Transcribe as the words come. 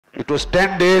It was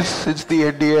 10 days since the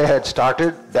NDA had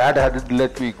started. Dad hadn't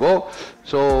let me go.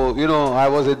 So, you know, I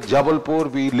was in Jabalpur.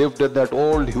 We lived in that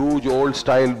old, huge,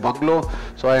 old-style bungalow.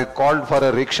 So I called for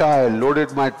a rickshaw. I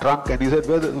loaded my trunk and he said,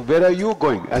 where are you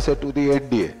going? I said, to the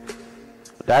NDA.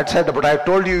 Dad said, but I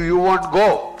told you, you won't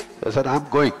go. I said, I'm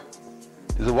going.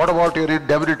 He said, what about your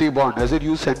indemnity bond? I said,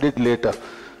 you send it later.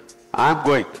 I'm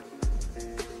going.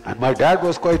 And my dad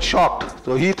was quite shocked.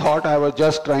 So he thought I was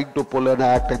just trying to pull an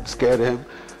act and scare him.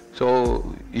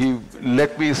 So he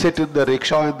let me sit in the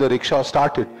rickshaw and the rickshaw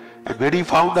started. And when he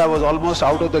found I was almost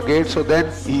out of the gate, so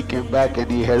then he came back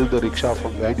and he held the rickshaw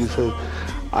from behind. He said,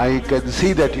 I can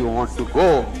see that you want to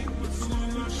go,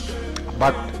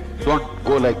 but don't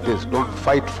go like this. Don't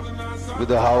fight with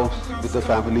the house, with the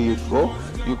family.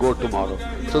 You go tomorrow.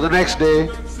 So the next day,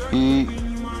 he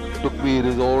took me in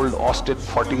his old Austin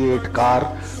 48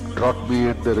 car, dropped me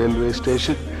at the railway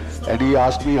station, and he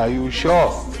asked me, are you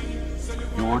sure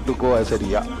you want to go? I said,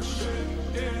 yeah,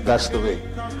 that's the way.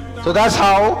 So that's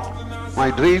how my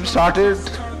dream started.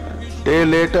 A day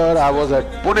later, I was at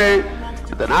Pune,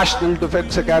 in the National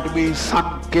Defence Academy,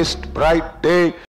 sun-kissed bright day.